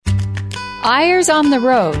Eyre's on the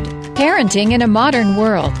Road, Parenting in a Modern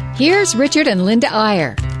World. Here's Richard and Linda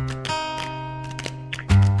Eyre.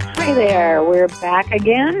 Hi there, we're back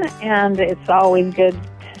again, and it's always good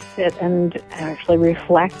to sit and actually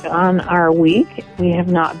reflect on our week. We have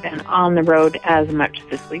not been on the road as much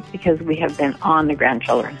this week because we have been on the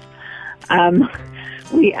grandchildren.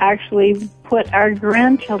 We actually put our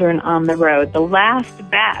grandchildren on the road. The last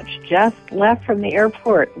batch just left from the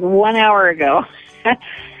airport 1 hour ago.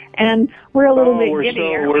 And we're a little bit giddy,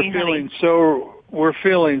 aren't we, honey? We're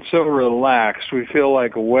feeling so relaxed. We feel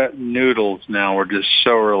like wet noodles now. We're just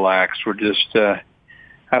so relaxed. We're just,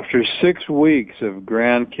 after 6 weeks of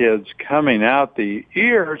grandkids coming out the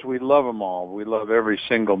ears, we love them all. We love every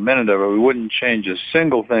single minute of it. We wouldn't change a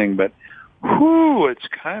single thing, but whew, it's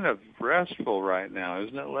kind of restful right now,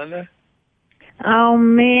 isn't it, Linda? Oh,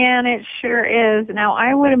 man, it sure is. Now,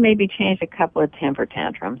 I would have maybe changed a couple of temper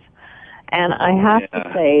tantrums. And I have to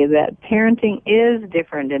say that parenting is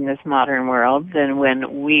different in this modern world than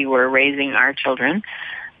when we were raising our children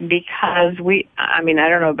because I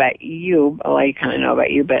don't know about you, well, I kind of know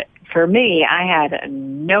about you, but for me, I had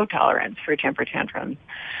no tolerance for temper tantrums.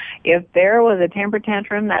 If there was a temper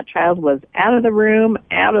tantrum, that child was out of the room,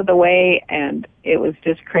 out of the way, and it was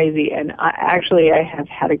just crazy. And I have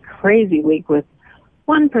had a crazy week with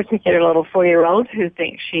one particular little 4-year-old who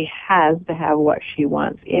thinks she has to have what she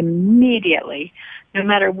wants immediately, no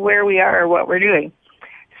matter where we are or what we're doing.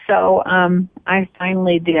 So I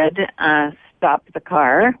finally did stop the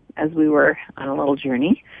car as we were on a little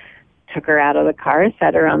journey, took her out of the car,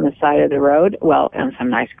 set her on the side of the road, well, on some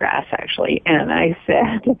nice grass, actually, and I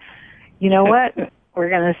said, you know what? We're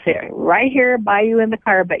going to sit right here by you in the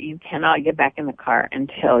car, but you cannot get back in the car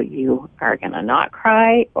until you are going to not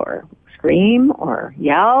cry or scream or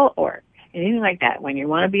yell or anything like that. When you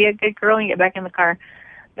want to be a good girl and get back in the car,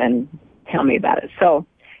 then tell me about it. So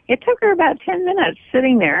it took her about 10 minutes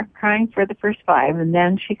sitting there crying for the first 5, and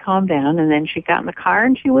then she calmed down, and then she got in the car,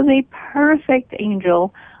 and she was a perfect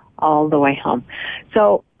angel all the way home.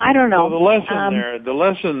 So I don't know. Well, the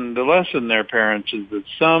lesson there, parents, is that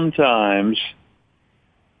sometimes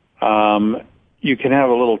you can have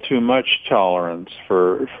a little too much tolerance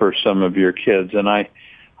for some of your kids, and I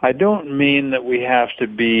don't mean that we have to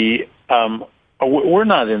be, we're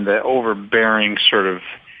not in the overbearing sort of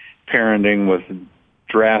parenting with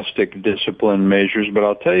drastic discipline measures, but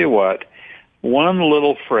I'll tell you what, one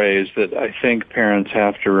little phrase that I think parents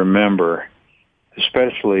have to remember,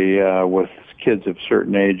 especially with kids of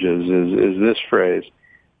certain ages, is this phrase: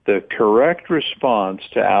 the correct response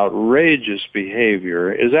to outrageous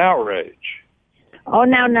behavior is outrage. Oh,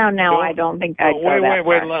 no, I don't think I'd go that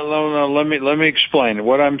far. Let me explain.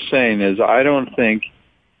 What I'm saying is I don't think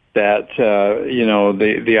that,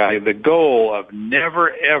 the goal of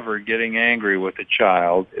never, ever getting angry with a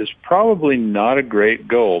child is probably not a great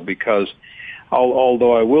goal because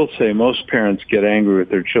although I will say most parents get angry with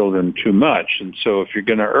their children too much. And so if you're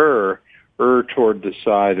going to err toward the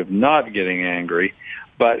side of not getting angry.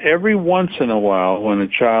 But every once in a while when a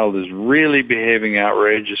child is really behaving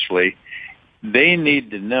outrageously, they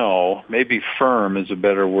need to know, maybe firm is a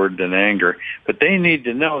better word than anger, but they need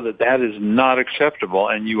to know that that is not acceptable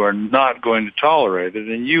and you are not going to tolerate it.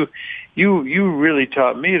 And you really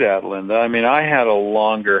taught me that, Linda. I mean, I had a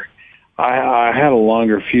longer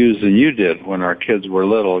fuse than you did when our kids were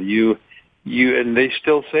little. And they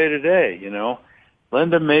still say today,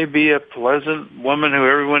 Linda may be a pleasant woman who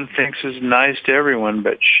everyone thinks is nice to everyone,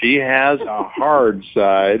 but she has a hard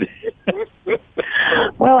side.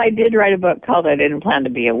 Well, I did write a book called I Didn't Plan to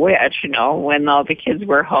Be a Witch, when all the kids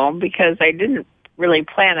were home because I didn't really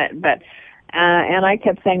plan it. But and I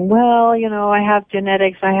kept saying, well, I have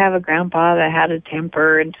genetics. I have a grandpa that had a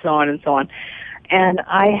temper and so on and so on. And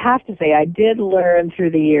I have to say I did learn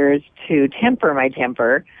through the years to temper my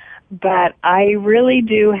temper. But I really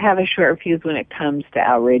do have a short fuse when it comes to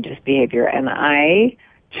outrageous behavior. And I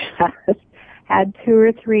just had 2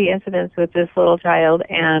 or 3 incidents with this little child,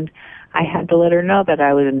 and I had to let her know that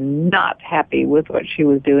I was not happy with what she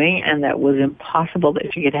was doing and that it was impossible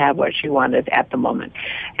that she could have what she wanted at the moment.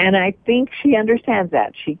 And I think she understands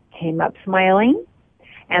that. She came up smiling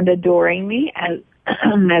and adoring me as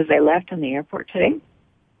I left in the airport today.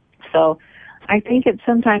 So I think it's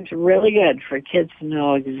sometimes really good for kids to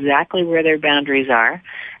know exactly where their boundaries are.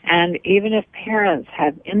 And even if parents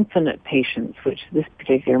have infinite patience, which this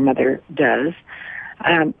particular mother does,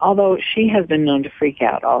 although she has been known to freak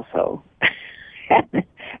out also.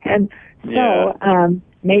 and so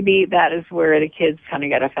maybe that is where the kids kind of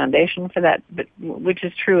got a foundation for that, but which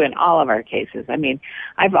is true in all of our cases. I mean,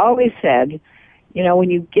 I've always said, You know, when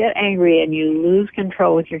you get angry and you lose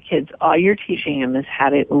control with your kids, all you're teaching them is how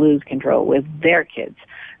to lose control with their kids.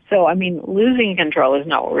 So, I mean, losing control is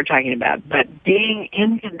not what we're talking about, but being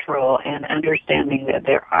in control and understanding that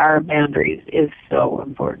there are boundaries is so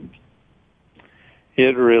important.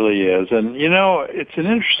 It really is. And, you know, it's an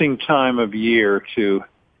interesting time of year to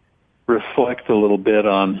reflect a little bit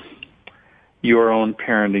on your own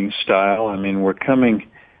parenting style. I mean,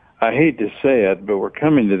 I hate to say it, but we're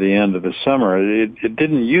coming to the end of the summer. It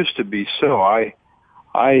didn't used to be so.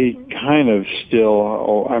 I kind of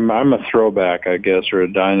still, I'm a throwback, I guess, or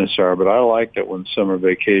a dinosaur, but I liked it when summer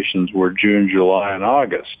vacations were June, July, and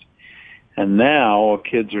August. And now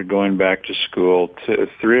kids are going back to school.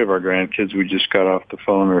 3 of our grandkids we just got off the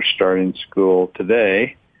phone are starting school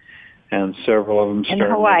today, and several of them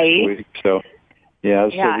start Hawaii. next week. So, yeah.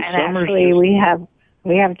 So yeah, and actually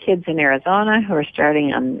we have kids in Arizona who are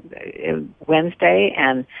starting on Wednesday,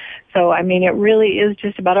 and so I mean it really is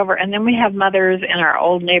just about over. And then we have mothers in our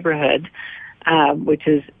old neighborhood, which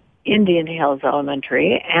is Indian Hills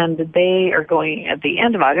Elementary, and they are going at the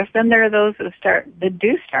end of August. Then there are those that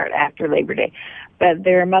do start after Labor Day, but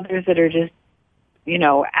there are mothers that are just, you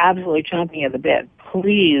know, absolutely chomping at the bit.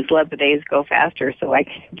 Please let the days go faster so I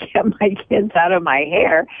can get my kids out of my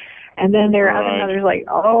hair. And then there are other mothers like,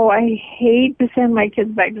 oh, I hate to send my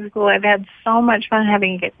kids back to school. I've had so much fun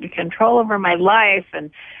having control over my life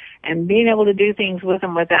and being able to do things with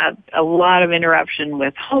them without a lot of interruption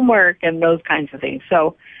with homework and those kinds of things.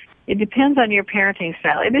 So it depends on your parenting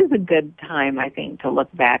style. It is a good time, I think, to look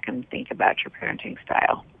back and think about your parenting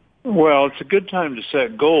style. Well, it's a good time to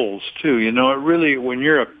set goals, too. You know, it really, when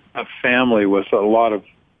you're a family with a lot of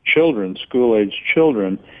children, school-age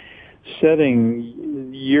children,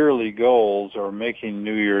 setting yearly goals or making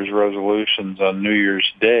New Year's resolutions on New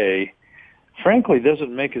Year's Day, frankly,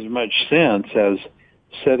 doesn't make as much sense as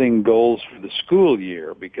setting goals for the school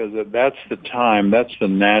year, because that's the time, that's the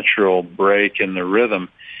natural break in the rhythm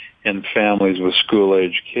in families with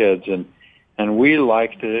school-age kids. And we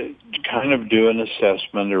like to kind of do an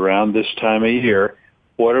assessment around this time of year.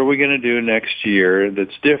 What are we going to do next year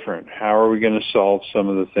that's different? How are we going to solve some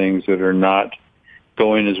of the things that are not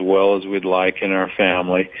going as well as we'd like in our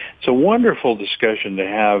family? It's a wonderful discussion to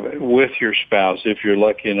have with your spouse if you're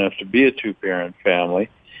lucky enough to be a 2-parent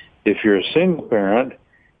family. If you're a single parent,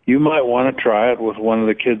 you might want to try it with one of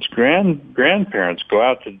the kids' grandparents. Go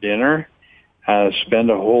out to dinner,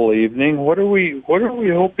 spend a whole evening. What are we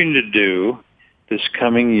hoping to do this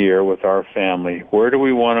coming year with our family? Where do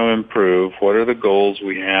we want to improve? What are the goals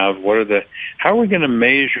we have? How are we going to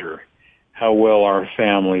measure how well our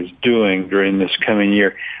family's doing during this coming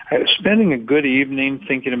year? Spending a good evening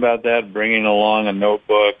thinking about that, bringing along a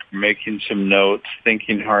notebook, making some notes,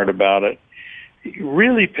 thinking hard about it,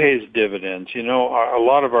 really pays dividends. You know, a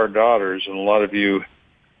lot of our daughters, and a lot of you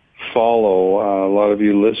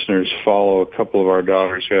listeners follow a couple of our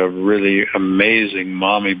daughters who have really amazing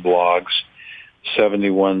mommy blogs,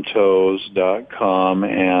 71toes.com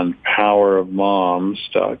and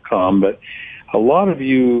powerofmoms.com. But a lot of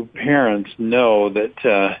you parents know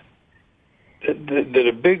that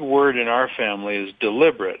a big word in our family is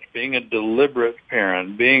deliberate. Being a deliberate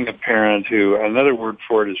parent, being a parent who, another word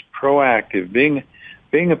for it is proactive. Being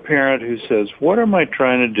a parent who says, what am I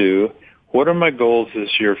trying to do? What are my goals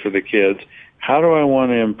this year for the kids? How do I want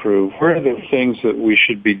to improve? What are the things that we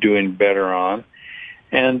should be doing better on?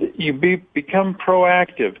 And you become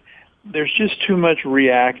proactive. There's just too much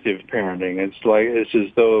reactive parenting. It's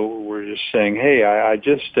as though we're just saying, hey,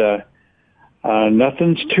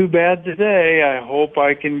 nothing's too bad today. I hope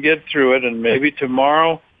I can get through it. And maybe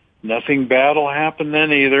tomorrow nothing bad will happen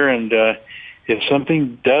then either. And if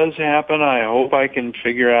something does happen, I hope I can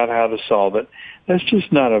figure out how to solve it. That's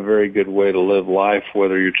just not a very good way to live life,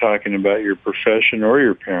 whether you're talking about your profession or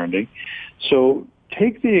your parenting. So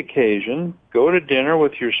take the occasion, go to dinner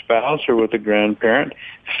with your spouse or with a grandparent,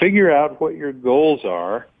 figure out what your goals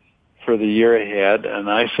are for the year ahead, and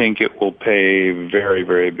I think it will pay very,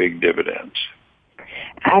 very big dividends.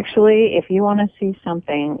 Actually, if you want to see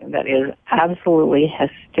something that is absolutely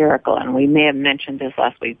hysterical, and we may have mentioned this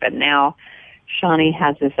last week, but now Shani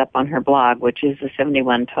has this up on her blog, which is the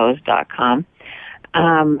 71toes.com.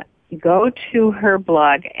 Go to her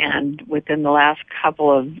blog, and within the last couple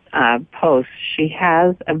of posts, she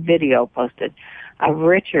has a video posted of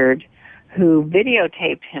Richard, who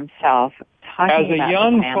videotaped himself talking about a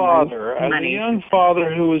young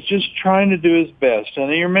father who was just trying to do his best. And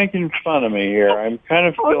you're making fun of me here. I'm kind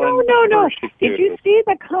of feeling no. Did you see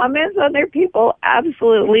the comments on there? People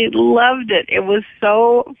absolutely loved it. It was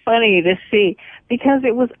so funny to see, because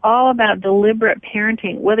it was all about deliberate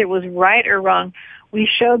parenting, whether it was right or wrong. we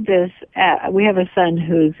showed this. We have a son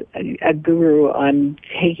who's a guru on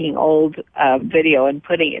taking old video and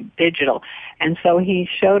putting it digital, and so he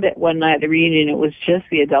showed it one night at the reunion. It was just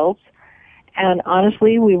the adults, and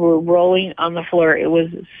honestly, we were rolling on the floor. It was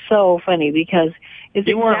so funny because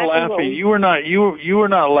you weren't laughing. You were not. You were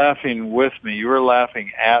not laughing with me. You were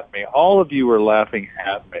laughing at me. All of you were laughing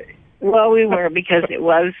at me. Well, we were, because it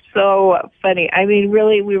was so funny. I mean,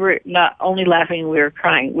 really, we were not only laughing, we were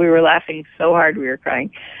crying. We were laughing so hard we were crying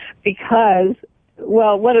because,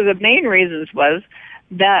 well, one of the main reasons was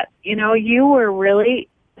that, you were really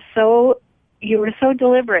so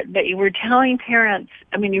deliberate that you were telling parents,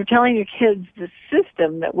 you were telling your kids the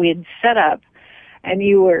system that we had set up, and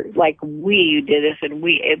you were like, you did this, and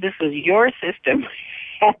this was your system.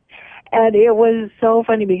 And it was so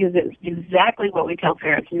funny because it's exactly what we tell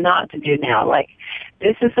parents not to do now. Like,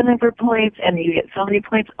 this is the number of points, and you get so many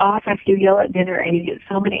points off if you yell at dinner, and you get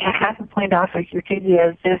half a point off if your kid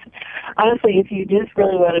does this. Honestly, if you just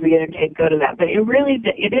really want to be entertained, go to that. But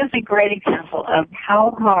it is a great example of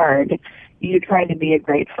how hard you try to be a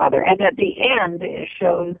great father. And at the end, it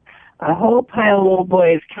shows a whole pile of little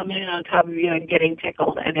boys coming in on top of you and getting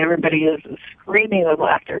tickled, and everybody is screaming with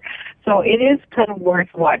laughter. So it is kind of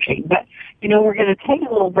worth watching. But, we're going to take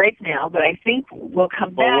a little break now, but I think we'll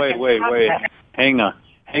come back. Wait. Hang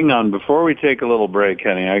on. Before we take a little break,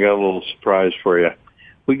 honey, I got a little surprise for you.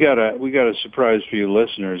 We got a surprise for you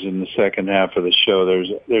listeners in the second half of the show.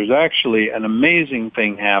 There's actually an amazing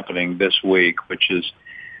thing happening this week, which is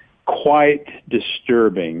quite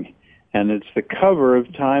disturbing. And it's the cover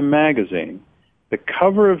of Time magazine. The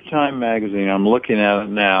cover of Time magazine, I'm looking at it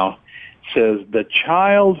now, says "The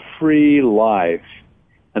Child-Free Life."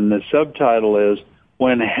 And the subtitle is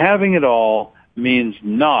 "When Having It All Means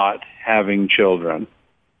Not Having Children."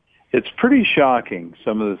 It's pretty shocking,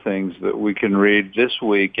 some of the things that we can read this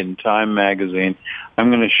week in Time magazine. I'm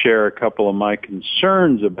going to share a couple of my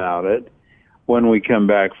concerns about it when we come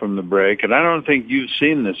back from the break. And I don't think you've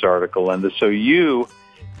seen this article, Linda, so you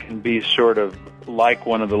can be sort of like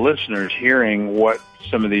one of the listeners, hearing what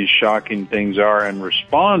some of these shocking things are and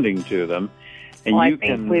responding to them.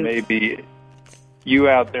 And maybe you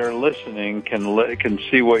out there listening can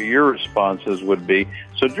see what your responses would be.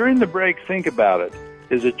 So during the break, think about it.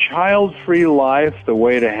 Is a child-free life the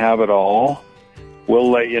way to have it all? We'll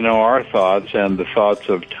let you know our thoughts and the thoughts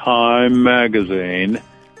of Time magazine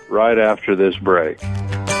right after this break.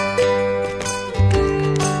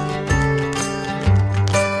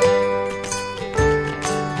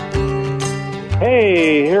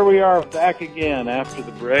 Hey, here we are back again after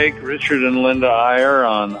the break. Richard and Linda Iyer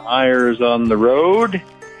on Iyer's on the Road.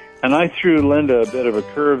 And I threw Linda a bit of a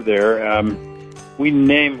curve there.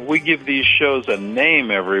 We give these shows a name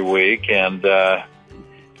every week, and the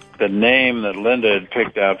name that Linda had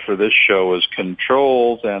picked out for this show was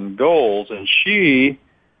Controls and Goals. And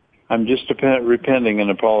I'm just repenting and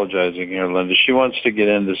apologizing here, Linda. She wants to get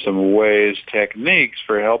into some techniques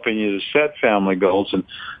for helping you to set family goals. And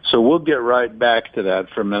so we'll get right back to that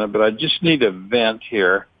for a minute. But I just need to vent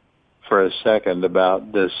here for a second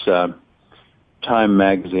about this Time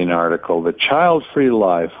magazine article, "The Child-Free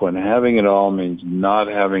Life, When Having It All Means Not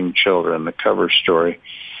Having Children," the cover story.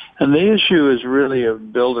 And the issue is really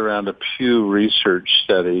built around a Pew Research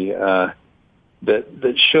study that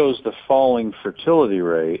shows the falling fertility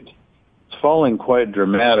rate. It's falling quite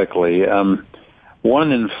dramatically.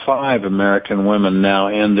 1 in 5 American women now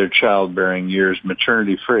end their childbearing years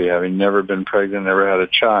maternity-free, having never been pregnant, never had a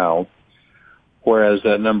child, whereas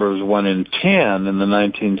that number was 1 in 10 in the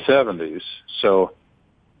 1970s. So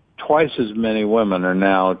twice as many women are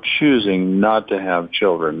now choosing not to have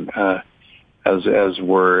children as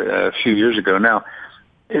were a few years ago. Now,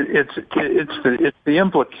 it's the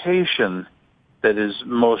implication that is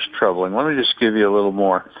most troubling. Let me just give you a little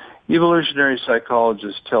more. Evolutionary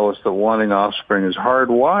psychologists tell us that wanting offspring is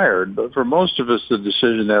hardwired, but for most of us, the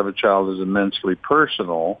decision to have a child is immensely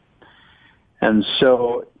personal. And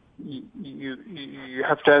so you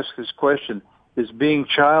have to ask this question, is being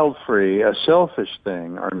child-free a selfish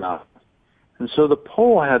thing or not? And so the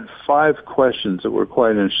poll had 5 questions that were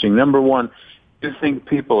quite interesting. Number 1, do you think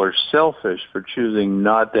people are selfish for choosing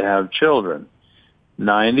not to have children?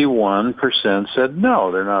 91% said no,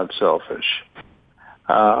 they're not selfish.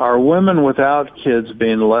 Are women without kids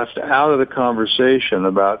being left out of the conversation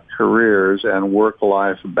about careers and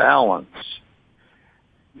work-life balance?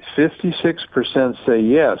 56% say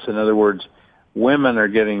yes. In other words, women are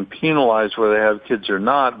getting penalized whether they have kids or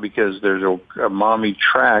not because there's a mommy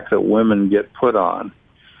track that women get put on.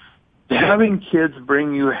 Having kids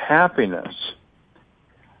bring you happiness.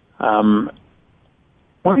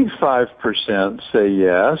 25% say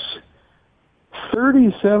yes.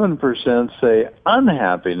 37% say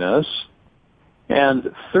unhappiness,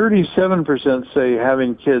 and 37% say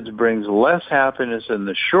having kids brings less happiness in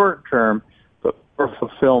the short term, but more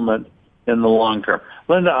fulfillment in the long term.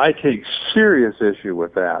 Linda, I take serious issue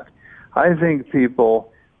with that. I think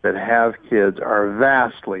people that have kids are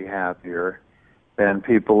vastly happier than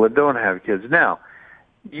people that don't have kids. Now,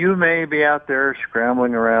 you may be out there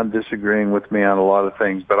scrambling around disagreeing with me on a lot of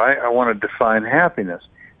things, but I want to define happiness.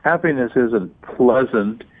 Happiness isn't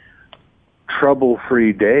pleasant,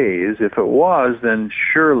 trouble-free days. If it was, then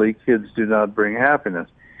surely kids do not bring happiness.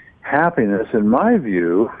 Happiness, in my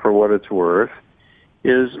view, for what it's worth,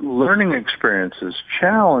 is learning experiences,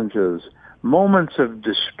 challenges, moments of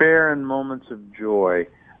despair and moments of joy,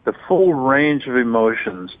 the full range of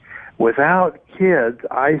emotions. Without kids,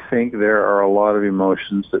 I think there are a lot of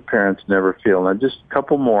emotions that parents never feel. Now, just a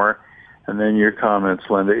couple more, and then your comments,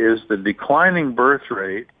 Linda. Is the declining birth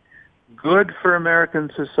rate good for American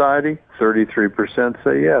society? 33%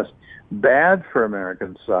 say yes. Bad for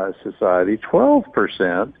American society?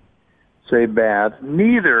 12% say bad.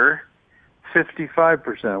 Neither,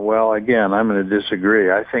 55%. Well, again, I'm going to disagree.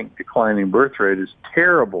 I think declining birth rate is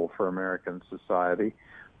terrible for American society.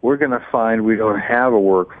 We're going to find we don't have a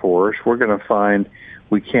workforce. We're going to find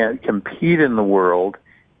we can't compete in the world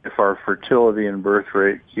if our fertility and birth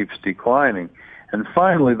rate keeps declining. And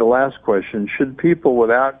finally, the last question, should people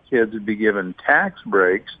without kids be given tax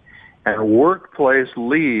breaks and workplace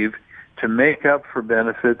leave to make up for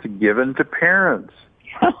benefits given to parents?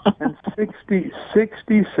 And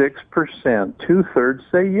 66%, two-thirds,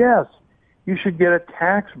 say yes. You should get a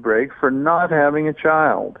tax break for not having a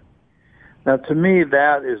child. Now, to me,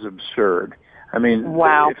 that is absurd. I mean,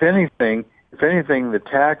 wow. If anything, the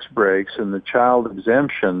tax breaks and the child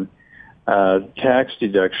exemption tax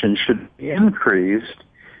deduction should be increased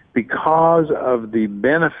because of the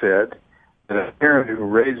benefit that a parent who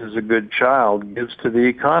raises a good child gives to the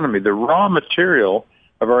economy. The raw material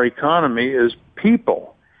of our economy is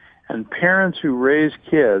people, and parents who raise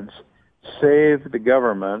kids save the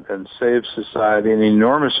government and save society an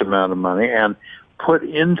enormous amount of money and put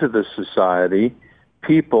into the society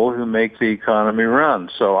people who make the economy run.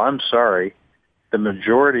 So I'm sorry, the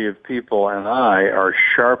majority of people and I are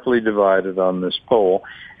sharply divided on this poll.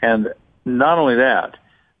 And not only that,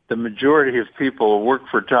 the majority of people who work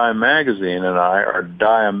for Time Magazine and I are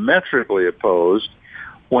diametrically opposed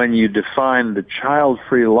when you define the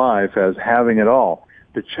child-free life as having it all.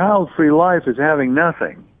 The child-free life is having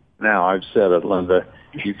nothing. Now, I've said it, Linda.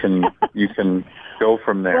 You can go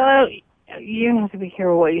from there. Well, you have to be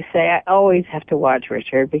careful what you say. I always have to watch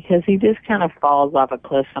Richard because he just kind of falls off a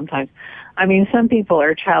cliff sometimes. I mean, some people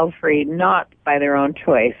are child-free not by their own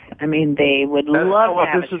choice. I mean, they would love to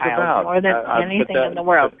have a child more than anything in the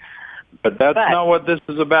world. But that's not what this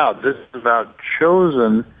is about. This is about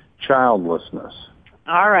chosen childlessness.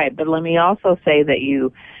 All right, but let me also say that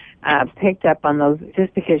you picked up on those,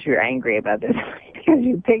 just because you're angry about this, because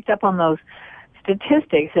you picked up on those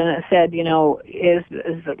statistics, and it said, you know, is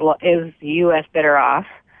the U.S. better off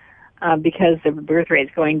because the birth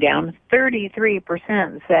rate's going down?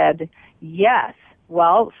 33% said yes.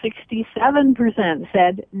 Well, 67%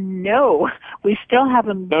 said no. We still have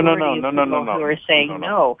a majority of people who are saying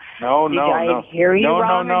no. No. Hear you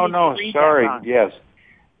wrong? No. Sorry. Yes.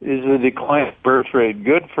 Is the declining birth rate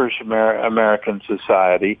good for American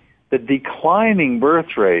society? The declining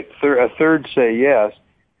birth rate, a third say yes.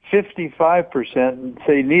 55%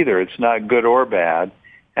 say neither. It's not good or bad.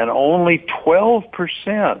 And only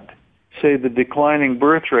 12% say the declining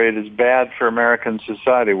birth rate is bad for American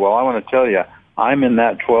society. Well, I want to tell you, I'm in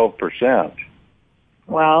that 12%.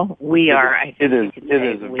 Well, we are. It is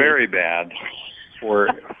very bad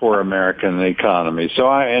for American economy.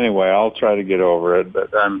 So anyway, I'll try to get over it,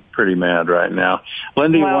 but I'm pretty mad right now.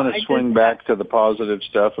 Linda, you want to swing back to the positive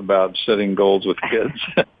stuff about setting goals with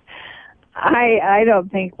kids? I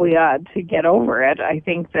don't think we ought to get over it. I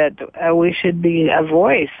think that we should be a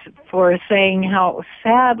voice for saying how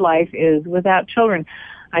sad life is without children.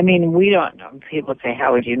 I mean, we don't know. People say,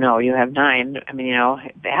 how would you know? You have 9. I mean, you know,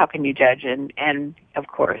 how can you judge? And of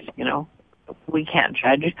course, you know, we can't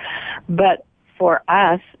judge. But for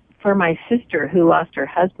us, for my sister who lost her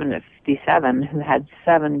husband at 57, who had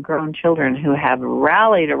 7 grown children who have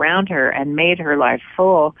rallied around her and made her life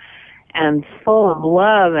full and full of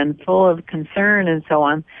love and full of concern and so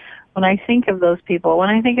on. When I think of those people, when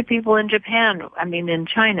I think of people in Japan, I mean in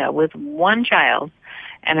China with 1 child,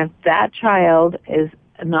 and if that child is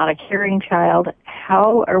not a caring child,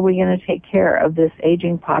 how are we going to take care of this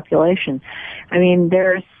aging population? I mean,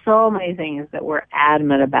 there are so many things that we're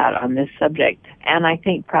adamant about on this subject, and I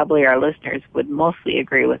think probably our listeners would mostly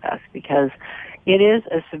agree with us, because it is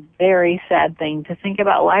a very sad thing to think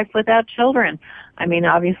about life without children. I mean,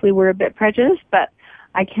 obviously we're a bit prejudiced, but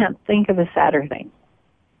I can't think of a sadder thing.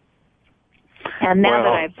 And now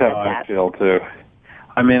that I've said that, I feel too.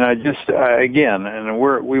 I mean, again, and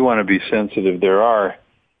we want to be sensitive. There are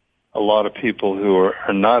a lot of people who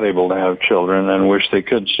are not able to have children and wish they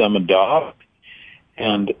could. Some adopt,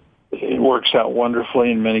 and it works out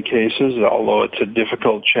wonderfully in many cases, although it's a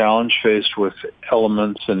difficult challenge faced with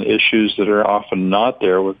elements and issues that are often not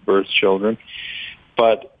there with birth children.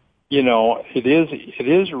 But, you know, it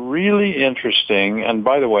is really interesting. And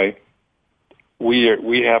by the way,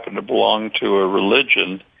 we happen to belong to a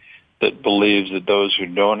religion that believes that those who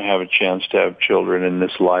don't have a chance to have children in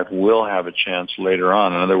this life will have a chance later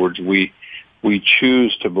on. In other words, we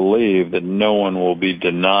choose to believe that no one will be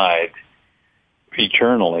denied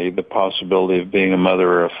eternally the possibility of being a mother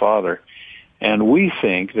or a father. And we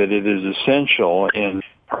think that it is essential in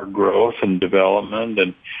our growth and development.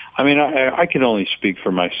 And I mean, I can only speak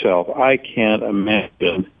for myself. I can't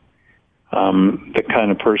imagine the kind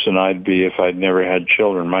of person I'd be if I'd never had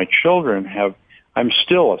children. My children I'm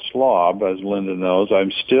still a slob, as Linda knows.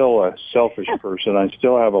 I'm still a selfish person. I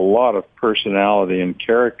still have a lot of personality and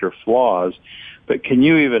character flaws. But can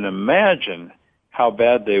you even imagine how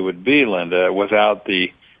bad they would be, Linda, without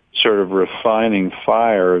the sort of refining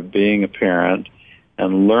fire of being a parent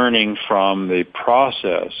and learning from the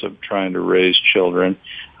process of trying to raise children?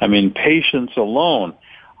 I mean, patience alone.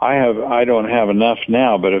 I don't have enough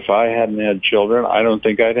now, but if I hadn't had children, I don't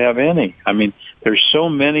think I'd have any. I mean, there's so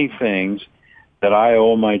many things that I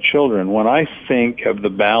owe my children. When I think of the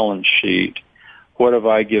balance sheet, what have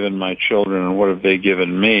I given my children and what have they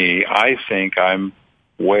given me? I think I'm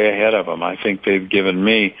way ahead of them. I think they've given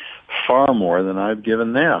me far more than I've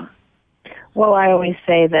given them. Well, I always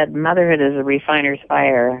say that motherhood is a refiner's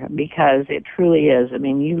fire, because it truly is. I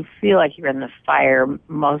mean, you feel like you're in the fire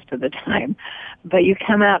most of the time, but you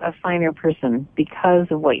come out a finer person because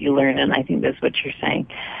of what you learn, and I think that's what you're saying.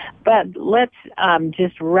 But let's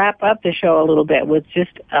just wrap up the show a little bit with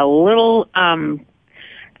just a little,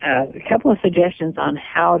 a couple of suggestions on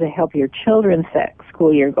how to help your children set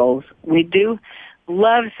school year goals. We do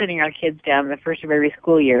love sitting our kids down the first of every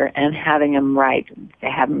school year and having them write. They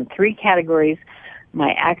have them in 3 categories: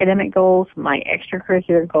 my academic goals, my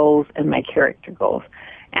extracurricular goals, and my character goals.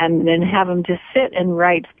 And then have them just sit and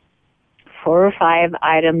write 4 or 5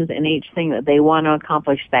 items in each thing that they want to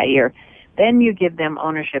accomplish that year. Then you give them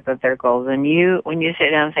ownership of their goals. And when you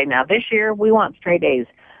sit down and say, now this year we want straight A's.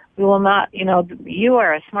 We will not, you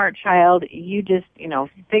are a smart child. You just,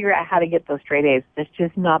 figure out how to get those straight A's. That's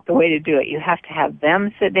just not the way to do it. You have to have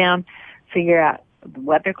them sit down, figure out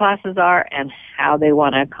what their classes are and how they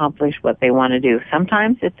want to accomplish what they want to do.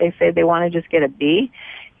 Sometimes if they say they want to just get a B,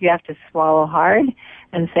 you have to swallow hard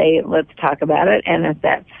and say, let's talk about it. And if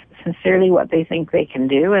that's sincerely what they think they can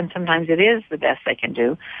do, and sometimes it is the best they can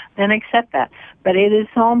do, then accept that. But it is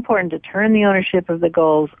so important to turn the ownership of the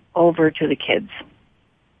goals over to the kids.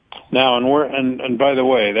 Now, and by the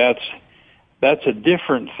way, that's a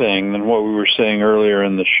different thing than what we were saying earlier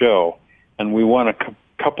in the show, and we want to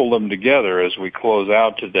couple them together as we close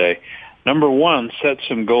out today. Number 1, set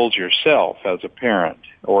some goals yourself as a parent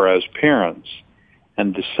or as parents,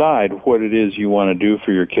 and decide what it is you want to do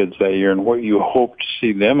for your kids that year and what you hope to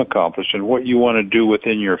see them accomplish and what you want to do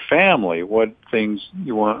within your family, what things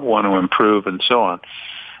you want to improve and so on.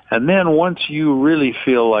 And then once you really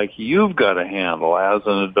feel like you've got a handle as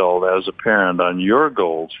an adult, as a parent, on your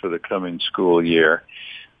goals for the coming school year,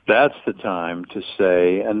 that's the time to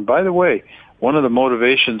say, and by the way, one of the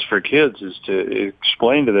motivations for kids is to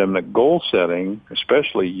explain to them that goal setting,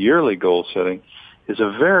 especially yearly goal setting, is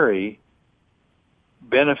a very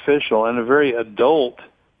beneficial and a very adult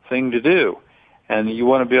thing to do. And you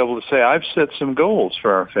want to be able to say, I've set some goals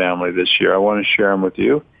for our family this year. I want to share them with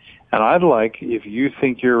you. And I'd like, if you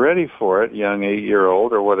think you're ready for it, young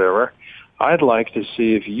 8-year-old or whatever, I'd like to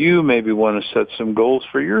see if you maybe want to set some goals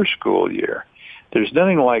for your school year. There's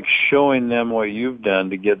nothing like showing them what you've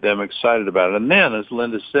done to get them excited about it. And then, as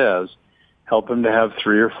Linda says, help them to have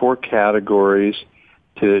 3 or 4 categories.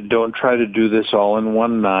 Don't try to do this all in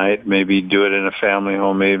one night. Maybe do it in a family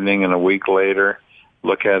home evening, and a week later,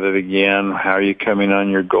 look at it again. How are you coming on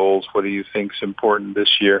your goals? What do you think is important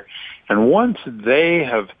this year? And once they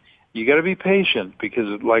have, you got to be patient,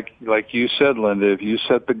 because like you said, Linda, if you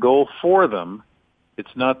set the goal for them,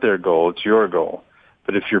 it's not their goal, it's your goal.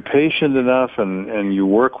 But if you're patient enough and you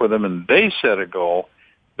work with them and they set a goal,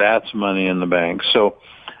 that's money in the bank. So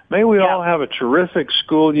may we all have a terrific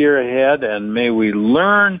school year ahead, and may we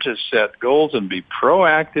learn to set goals and be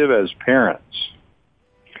proactive as parents.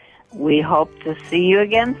 We hope to see you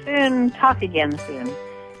again soon, talk again soon,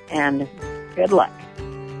 and good luck.